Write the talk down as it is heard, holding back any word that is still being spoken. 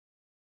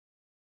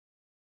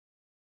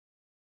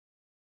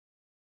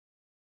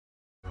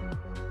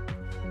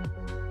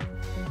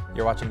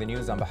You're watching the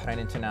news on Bahrain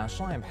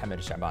International. I'm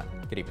Mohammed Shaban.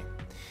 Good evening.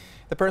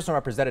 The personal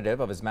representative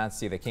of His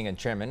Majesty the King and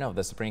Chairman of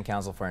the Supreme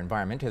Council for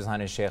Environment, His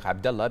Highness Sheikh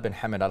Abdullah bin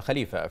Hamad Al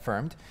Khalifa,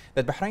 affirmed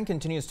that Bahrain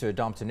continues to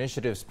adopt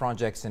initiatives,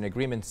 projects and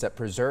agreements that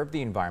preserve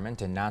the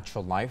environment and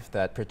natural life,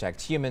 that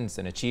protect humans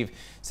and achieve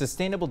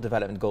sustainable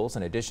development goals,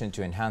 in addition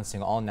to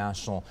enhancing all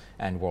national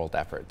and world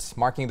efforts.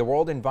 Marking the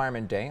World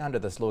Environment Day under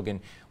the slogan,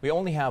 "We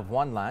only have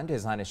one land,"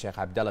 His Highness Sheikh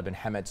Abdullah bin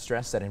Hamad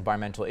stressed that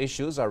environmental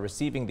issues are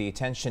receiving the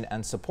attention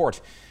and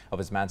support of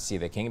His Majesty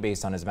the King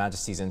based on His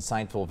Majesty's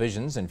insightful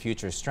visions and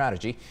future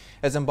strategy,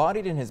 as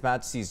embodied in His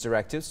Majesty's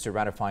directives to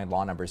ratify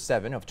Law No.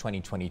 7 of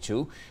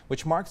 2022,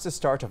 which marks the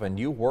start of a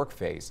new work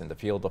phase in the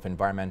field of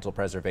environmental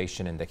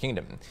preservation in the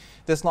Kingdom.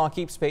 This law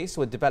keeps pace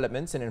with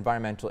developments in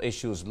environmental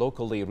issues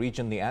locally,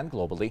 regionally and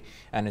globally,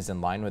 and is in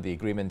line with the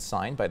agreements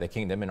signed by the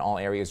Kingdom in all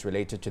areas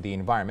related to the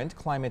environment,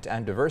 climate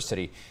and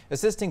diversity,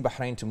 assisting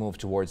Bahrain to move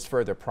towards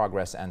further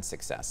progress and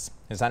success.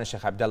 His Highness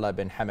Sheikh Abdullah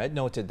bin Hamad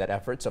noted that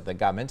efforts of the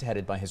government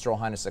headed by His Royal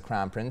Highness the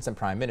Crown Prince and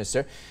Prime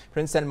Minister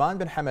Prince Salman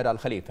bin Hamad Al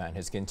Khalifa and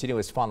his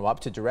continuous follow-up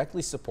to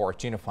directly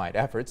support unified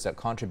efforts that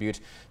contribute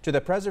to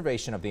the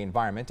preservation of the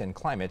environment and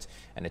climate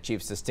and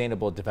achieve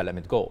sustainable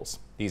development goals.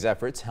 These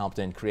efforts helped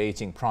in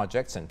creating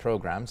projects and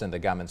programs in the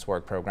government's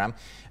work program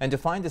and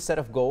defined a set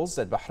of goals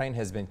that Bahrain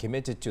has been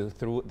committed to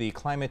through the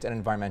climate and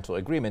environmental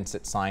agreements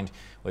it signed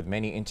with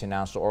many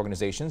international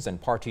organizations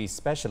and parties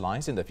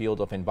specialized in the field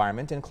of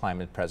environment and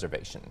climate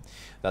preservation.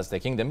 Thus, the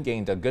Kingdom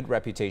gained a good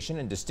reputation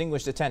and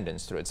distinguished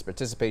attendance through its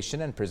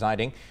participation and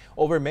presiding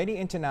over many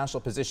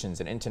international positions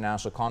in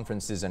international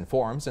conferences and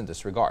forums in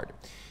this regard.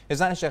 His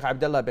Highness Sheikh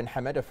Abdullah bin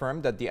Hamad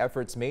affirmed that the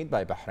efforts made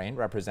by Bahrain,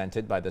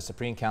 represented by the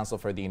Supreme Council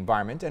for the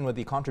Environment and with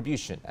the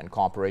contribution and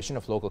cooperation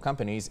of local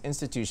companies,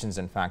 institutions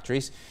and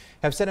factories,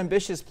 have set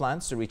ambitious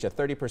plans to reach a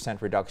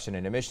 30% reduction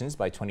in emissions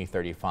by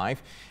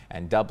 2035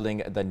 and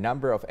doubling the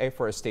number of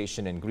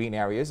afforestation in green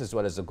areas, as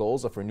well as the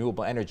goals of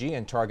renewable energy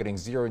and targeting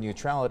zero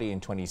neutrality in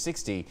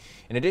 2060,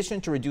 in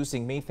addition to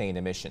reducing methane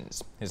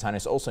emissions. His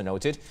Highness also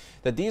noted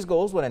that these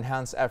goals will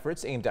enhance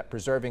efforts aimed at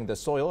preserving the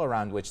soil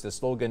around which the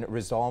slogan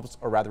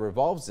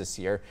revolves this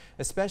year,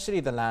 especially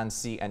the land,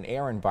 sea and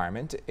air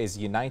environment is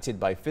united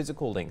by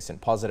physical links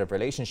and positive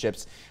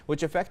relationships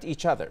which affect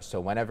each other. So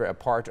whenever a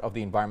part of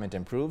the environment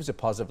improves, it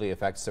positively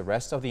affects the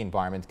rest of the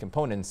environment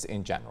components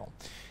in general.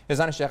 His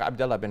Highness Sheikh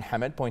Abdullah bin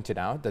Hamad pointed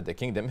out that the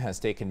Kingdom has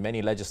taken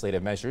many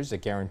legislative measures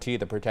that guarantee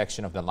the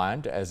protection of the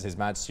land, as His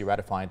Majesty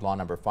ratified Law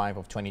No. 5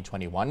 of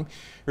 2021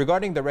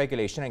 regarding the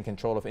regulation and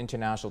control of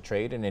international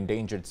trade in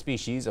endangered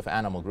species of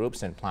animal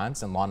groups and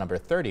plants, and Law No.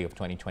 30 of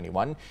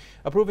 2021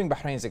 approving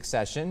Bahrain's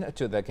accession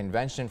to the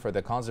Convention for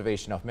the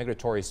Conservation of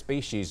Migratory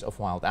Species of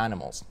Wild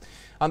Animals.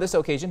 On this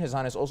occasion, His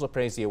Highness also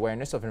praised the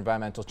awareness of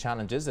environmental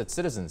challenges that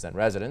citizens and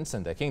residents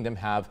in the Kingdom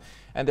have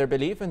and their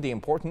belief in the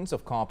importance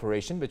of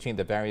cooperation between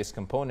the various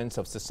components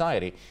of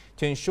society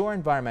to ensure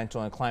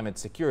environmental and climate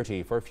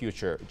security for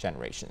future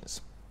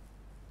generations.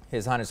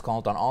 His Highness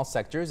called on all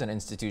sectors and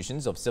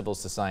institutions of civil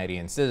society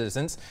and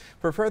citizens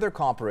for further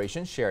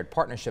cooperation, shared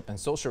partnership and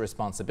social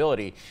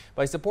responsibility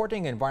by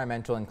supporting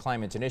environmental and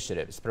climate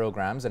initiatives,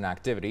 programs and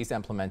activities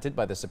implemented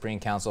by the Supreme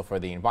Council for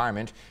the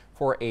Environment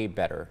for a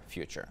better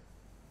future.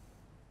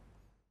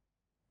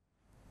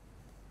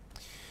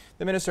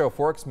 The Minister of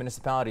Works,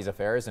 Municipalities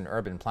Affairs and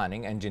Urban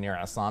Planning, Engineer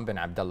Aslam bin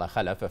Abdullah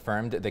Khalaf,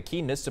 affirmed the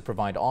keenness to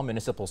provide all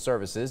municipal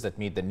services that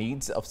meet the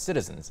needs of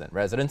citizens and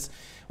residents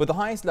with the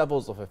highest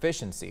levels of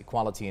efficiency,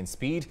 quality and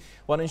speed,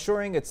 while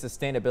ensuring its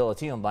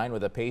sustainability in line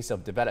with the pace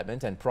of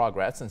development and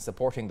progress and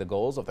supporting the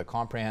goals of the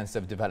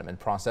comprehensive development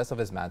process of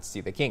His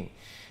Majesty the King.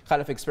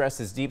 Khalaf expressed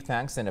his deep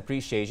thanks and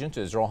appreciation to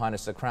His Royal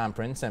Highness the Crown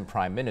Prince and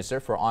Prime Minister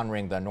for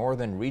honoring the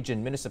Northern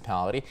Region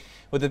Municipality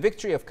with the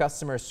victory of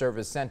customer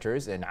service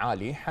centers in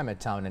Ali, Hamad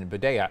Town and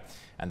Budaya,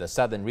 and the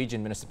Southern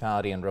Region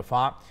Municipality in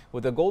Rafah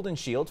with the Golden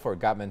Shield for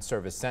Government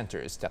Service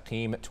Centers,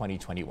 Taqim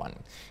 2021.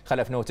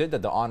 Khalaf noted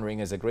that the honoring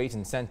is a great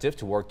incentive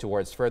to work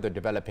towards further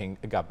developing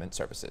government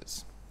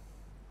services.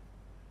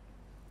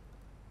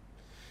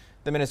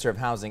 The Minister of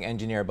Housing,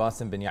 Engineer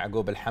Basim bin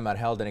Yaqub Al-Hamar,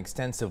 held an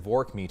extensive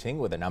work meeting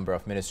with a number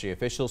of ministry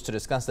officials to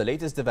discuss the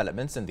latest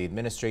developments in the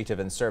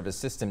Administrative and Service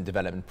System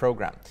Development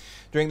Program.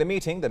 During the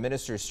meeting, the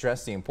minister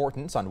stressed the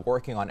importance on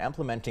working on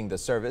implementing the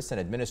Service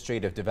and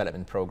Administrative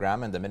Development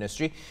Program in the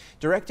ministry,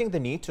 directing the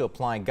need to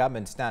apply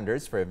government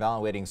standards for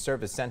evaluating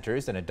service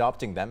centers and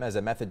adopting them as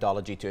a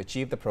methodology to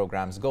achieve the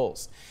program's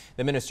goals.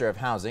 The Minister of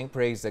Housing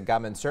praised the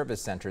Government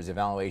Service Centers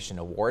Evaluation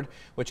Award,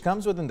 which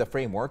comes within the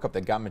framework of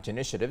the government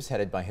initiatives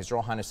headed by His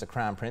Royal Highness the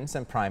Crown Prince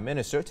and Prime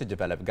Minister to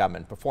develop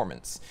government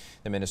performance.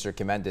 The minister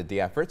commended the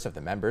efforts of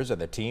the members of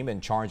the team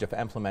in charge of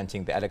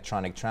implementing the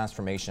electronic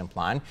transformation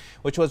plan,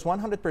 which was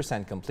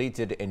 100%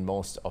 completed in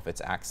most of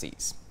its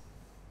axes.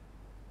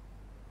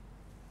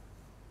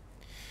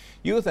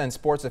 Youth and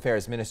Sports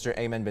Affairs Minister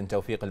Ayman bin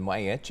Tawfiq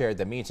al-Muayyad chaired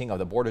the meeting of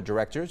the Board of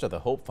Directors of the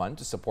Hope Fund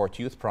to support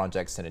youth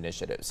projects and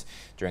initiatives.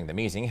 During the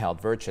meeting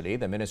held virtually,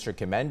 the minister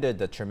commended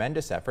the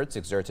tremendous efforts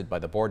exerted by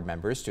the board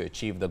members to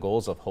achieve the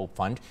goals of Hope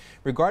Fund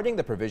regarding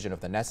the provision of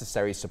the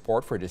necessary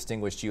support for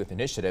distinguished youth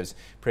initiatives,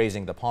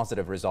 praising the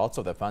positive results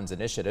of the fund's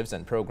initiatives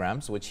and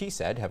programs, which he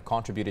said have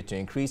contributed to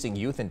increasing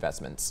youth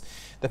investments.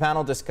 The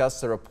panel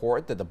discussed the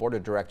report that the Board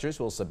of Directors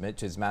will submit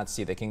to His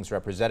Majesty the King's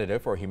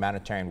representative for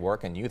humanitarian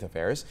work and youth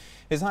affairs,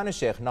 His Highness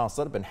Sheikh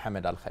Nasser bin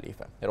Hamad Al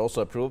Khalifa. It also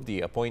approved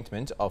the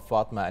appointment of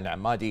Fatma Al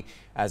Amadi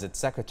as its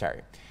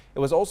secretary. It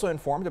was also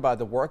informed about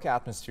the work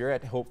atmosphere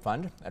at Hope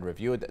Fund and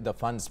reviewed the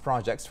fund's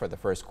projects for the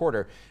first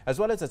quarter, as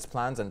well as its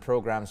plans and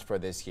programs for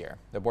this year.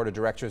 The Board of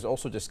Directors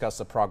also discussed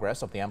the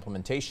progress of the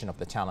implementation of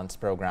the Talents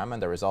Program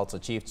and the results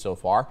achieved so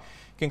far.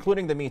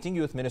 Concluding the meeting,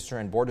 Youth Minister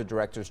and Board of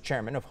Directors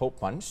Chairman of Hope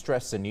Fund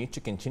stressed the need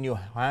to continue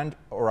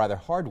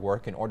hard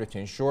work in order to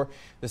ensure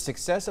the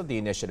success of the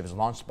initiatives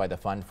launched by the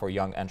fund for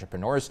young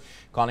entrepreneurs,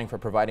 calling for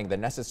providing the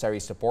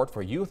necessary support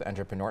for youth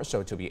entrepreneurs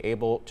so to be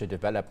able to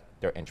develop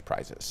their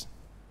enterprises.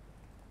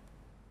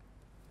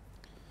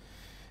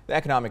 The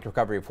Economic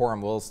Recovery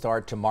Forum will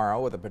start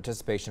tomorrow with the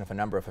participation of a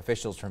number of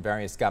officials from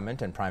various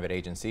government and private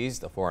agencies.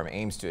 The forum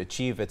aims to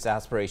achieve its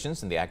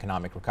aspirations in the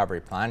Economic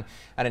Recovery Plan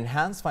and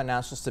enhance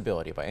financial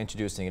stability by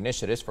introducing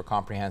initiatives for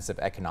comprehensive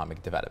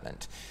economic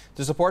development.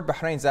 To support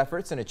Bahrain's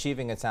efforts in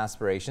achieving its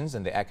aspirations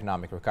in the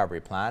Economic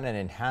Recovery Plan and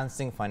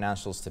enhancing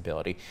financial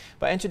stability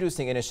by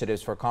introducing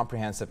initiatives for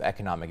comprehensive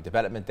economic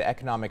development, the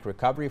Economic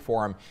Recovery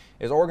Forum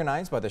is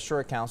organized by the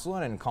Shura Council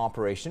and in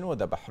cooperation with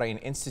the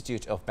Bahrain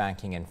Institute of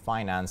Banking and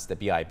Finance, the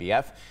BIBF,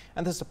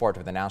 and the support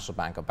of the National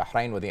Bank of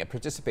Bahrain, with the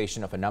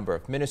participation of a number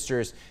of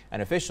ministers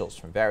and officials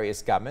from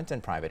various government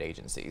and private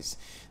agencies.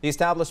 The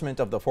establishment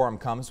of the forum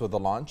comes with the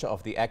launch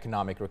of the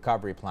Economic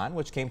Recovery Plan,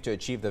 which came to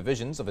achieve the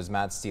visions of His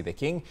Majesty the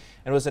King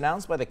and was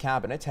announced by the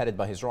Cabinet headed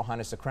by His Royal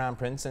Highness the Crown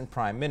Prince and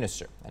Prime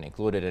Minister, and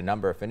included a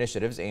number of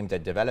initiatives aimed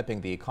at developing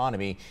the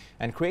economy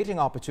and creating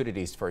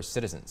opportunities for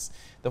citizens.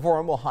 The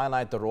forum will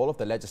highlight the role of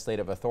the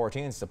legislative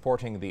authority in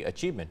supporting the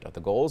achievement of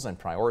the goals and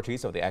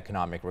priorities of the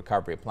Economic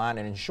Recovery Plan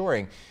and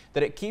ensuring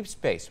that it keeps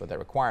pace with the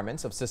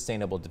requirements of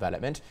sustainable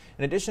development,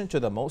 in addition to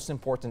the most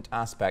important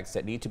aspects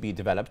that need to be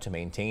developed to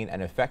maintain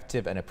an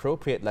effective and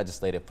appropriate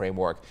legislative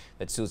framework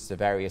that suits the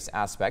various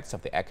aspects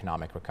of the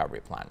Economic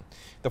Recovery Plan.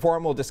 The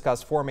forum will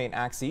discuss four main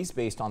axes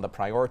based on the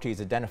priorities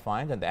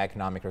identified in the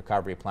Economic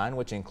Recovery Plan,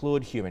 which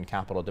include human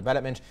capital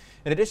development,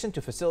 in addition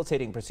to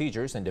facilitating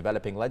procedures and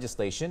developing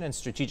legislation and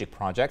strategic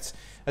projects,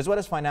 as well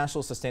as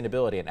financial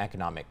sustainability and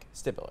economic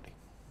stability.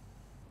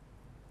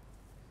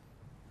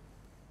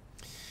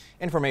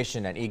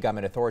 Information and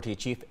E-Government Authority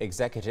Chief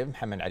Executive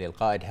Mohammed Ali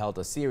Al-Qaid held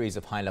a series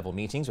of high-level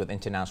meetings with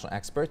international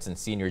experts and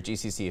senior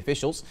GCC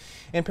officials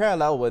in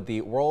parallel with the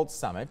World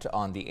Summit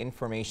on the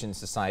Information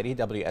Society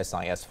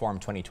WSIS Forum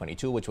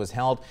 2022, which was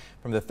held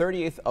from the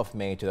 30th of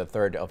May to the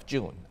 3rd of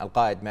June.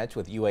 Al-Qaid met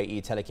with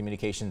UAE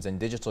Telecommunications and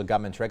Digital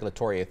Government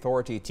Regulatory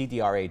Authority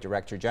TDRA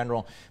Director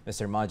General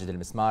Mr. Majid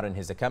Al-Mismar and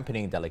his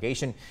accompanying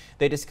delegation.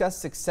 They discussed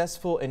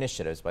successful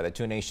initiatives by the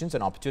two nations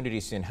and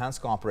opportunities to enhance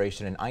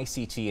cooperation in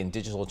ICT and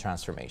digital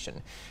transformation.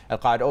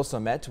 Al-Qaid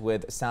also met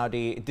with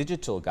Saudi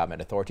Digital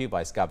Government Authority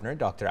Vice Governor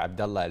Dr.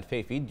 Abdullah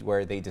Al-Fayfi,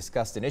 where they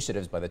discussed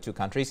initiatives by the two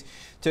countries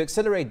to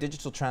accelerate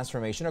digital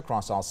transformation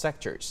across all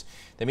sectors.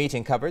 The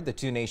meeting covered the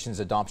two nations'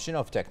 adoption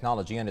of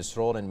technology and its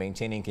role in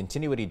maintaining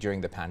continuity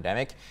during the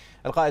pandemic.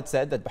 Al-Qaid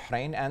said that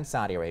Bahrain and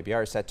Saudi Arabia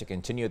are set to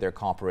continue their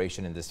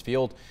cooperation in this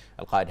field.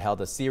 Al-Qaid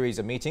held a series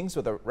of meetings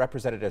with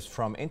representatives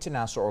from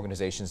international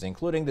organizations,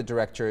 including the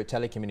Director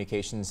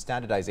Telecommunications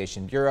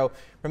Standardization Bureau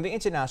from the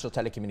International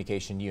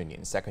Telecommunication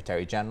Union,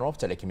 Secretary General of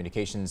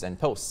Telecommunications and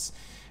Posts.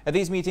 At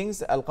these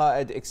meetings,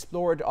 Al-Qaid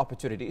explored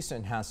opportunities to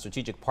enhance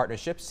strategic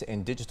partnerships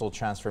in digital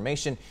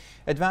transformation,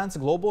 advance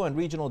global and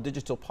regional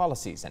digital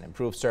policies, and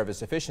improve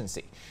service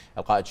efficiency.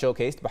 Al-Qaid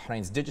showcased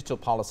Bahrain's digital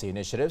policy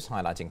initiatives,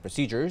 highlighting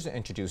procedures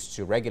introduced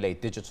to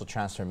regulate digital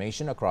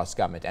transformation across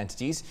government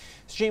entities,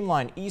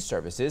 streamline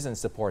e-services, and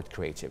support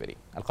creativity.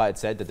 Al-Qaid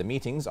said that the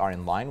meetings are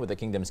in line with the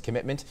Kingdom's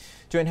commitment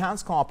to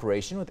enhance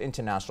cooperation with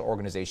international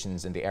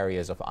organizations in the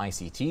areas of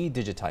ICT,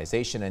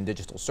 digitization, and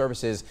digital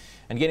services,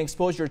 and gain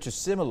exposure to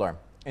similar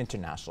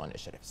international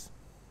initiatives.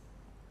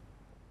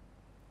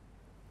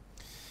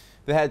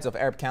 The heads of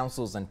Arab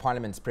councils and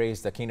parliaments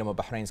praised the Kingdom of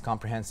Bahrain's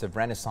comprehensive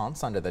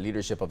renaissance under the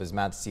leadership of His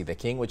Majesty the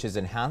King, which has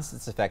enhanced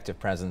its effective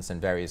presence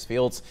in various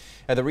fields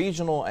at the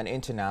regional and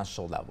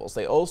international levels.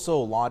 They also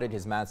lauded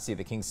His Majesty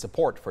the King's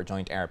support for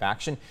joint Arab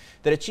action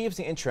that achieves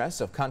the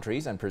interests of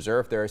countries and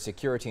preserve their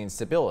security and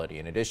stability,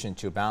 in addition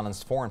to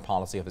balanced foreign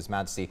policy of His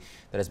Majesty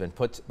that has been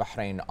put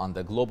Bahrain on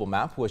the global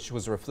map, which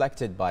was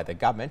reflected by the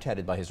government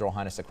headed by His Royal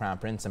Highness the Crown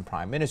Prince and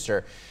Prime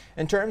Minister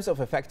in terms of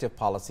effective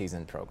policies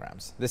and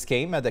programs. This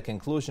came at the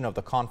conclusion of of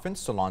the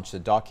conference to launch the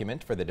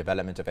document for the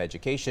development of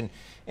education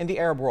in the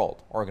Arab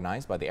world,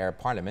 organized by the Arab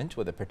Parliament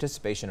with the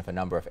participation of a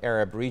number of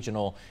Arab,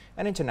 regional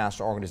and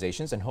international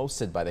organizations and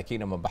hosted by the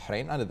Kingdom of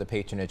Bahrain under the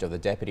patronage of the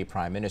Deputy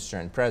Prime Minister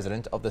and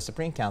President of the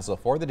Supreme Council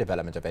for the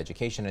Development of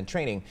Education and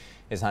Training,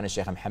 His Highness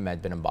Sheikh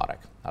Mohammed bin Mbarak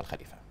Al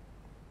Khalifa.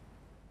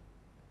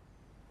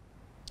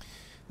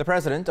 The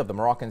president of the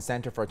Moroccan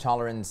Center for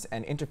Tolerance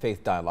and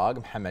Interfaith Dialogue,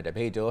 Mohamed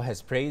Abeido,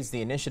 has praised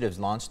the initiatives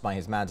launched by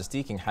His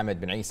Majesty King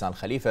Hamad bin Isa Al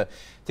Khalifa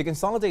to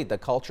consolidate the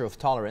culture of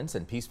tolerance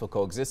and peaceful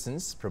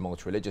coexistence,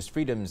 promote religious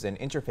freedoms and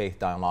interfaith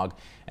dialogue,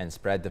 and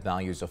spread the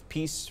values of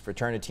peace,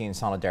 fraternity, and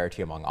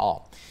solidarity among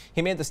all.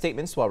 He made the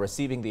statements while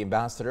receiving the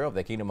ambassador of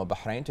the Kingdom of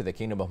Bahrain to the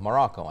Kingdom of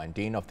Morocco and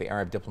Dean of the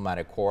Arab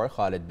Diplomatic Corps,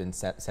 Khalid bin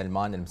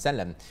Salman Al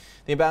Msallam.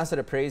 The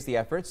ambassador praised the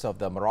efforts of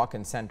the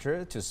Moroccan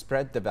Center to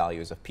spread the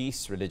values of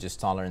peace, religious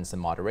tolerance,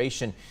 and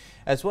moderation,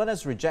 as well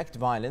as reject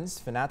violence,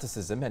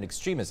 fanaticism, and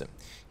extremism.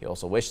 He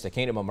also wished the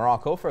Kingdom of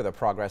Morocco further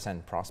progress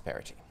and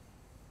prosperity.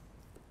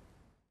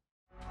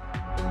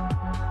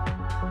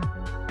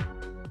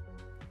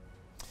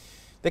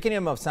 The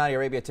Kingdom of Saudi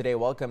Arabia today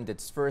welcomed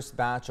its first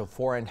batch of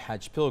foreign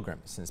Hajj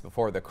pilgrims since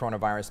before the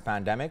coronavirus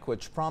pandemic,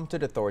 which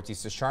prompted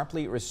authorities to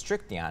sharply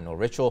restrict the annual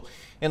ritual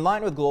in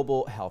line with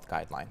global health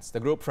guidelines. The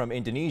group from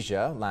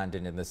Indonesia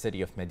landed in the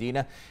city of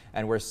Medina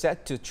and were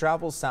set to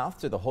travel south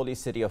to the holy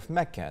city of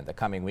Mecca in the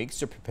coming weeks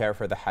to prepare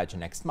for the Hajj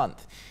next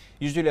month.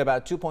 Usually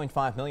about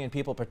 2.5 million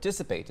people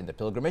participate in the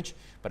pilgrimage,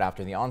 but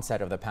after the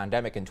onset of the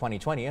pandemic in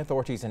 2020,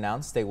 authorities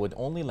announced they would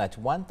only let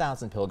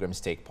 1,000 pilgrims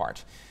take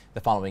part. The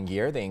following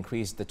year, they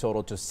increased the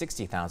total to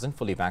 60,000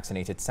 fully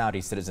vaccinated Saudi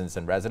citizens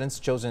and residents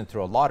chosen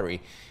through a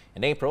lottery.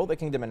 In April, the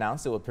kingdom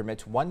announced it would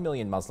permit 1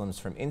 million Muslims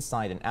from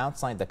inside and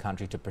outside the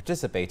country to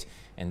participate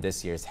in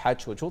this year's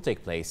Hajj, which will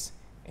take place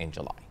in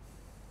July.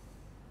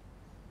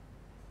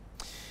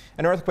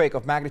 An earthquake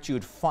of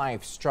magnitude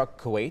 5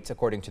 struck Kuwait,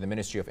 according to the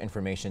Ministry of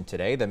Information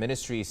today. The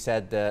ministry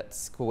said that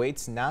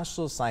Kuwait's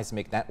National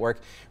Seismic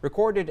Network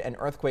recorded an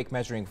earthquake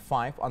measuring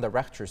 5 on the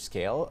Richter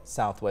scale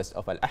southwest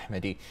of Al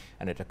Ahmadi,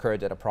 and it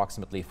occurred at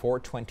approximately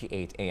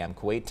 4:28 a.m.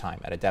 Kuwait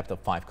time at a depth of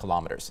 5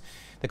 kilometers.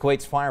 The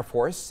Kuwait's fire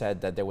force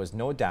said that there was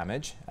no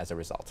damage as a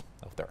result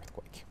of the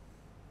earthquake.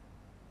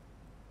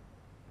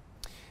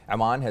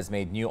 Oman has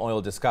made new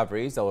oil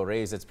discoveries that will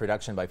raise its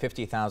production by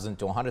 50,000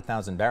 to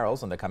 100,000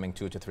 barrels in the coming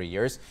 2 to 3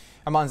 years.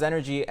 Oman's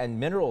Energy and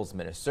Minerals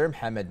Minister,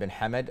 Mohammed bin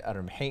Hamad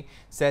Al-Rumhi,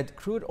 said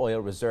crude oil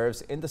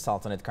reserves in the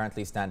Sultanate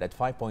currently stand at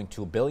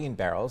 5.2 billion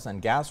barrels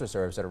and gas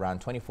reserves at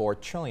around 24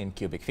 trillion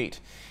cubic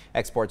feet.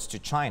 Exports to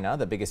China,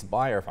 the biggest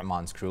buyer of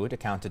Oman's crude,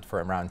 accounted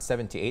for around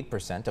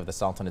 78% of the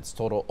Sultanate's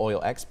total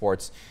oil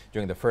exports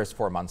during the first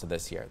 4 months of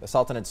this year. The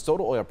Sultanate's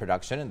total oil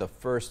production in the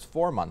first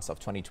 4 months of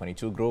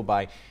 2022 grew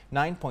by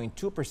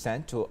 9.2%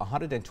 to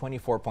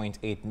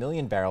 124.8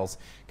 million barrels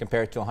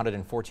compared to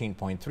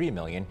 114.3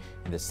 million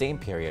in the same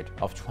period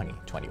of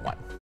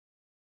 2021.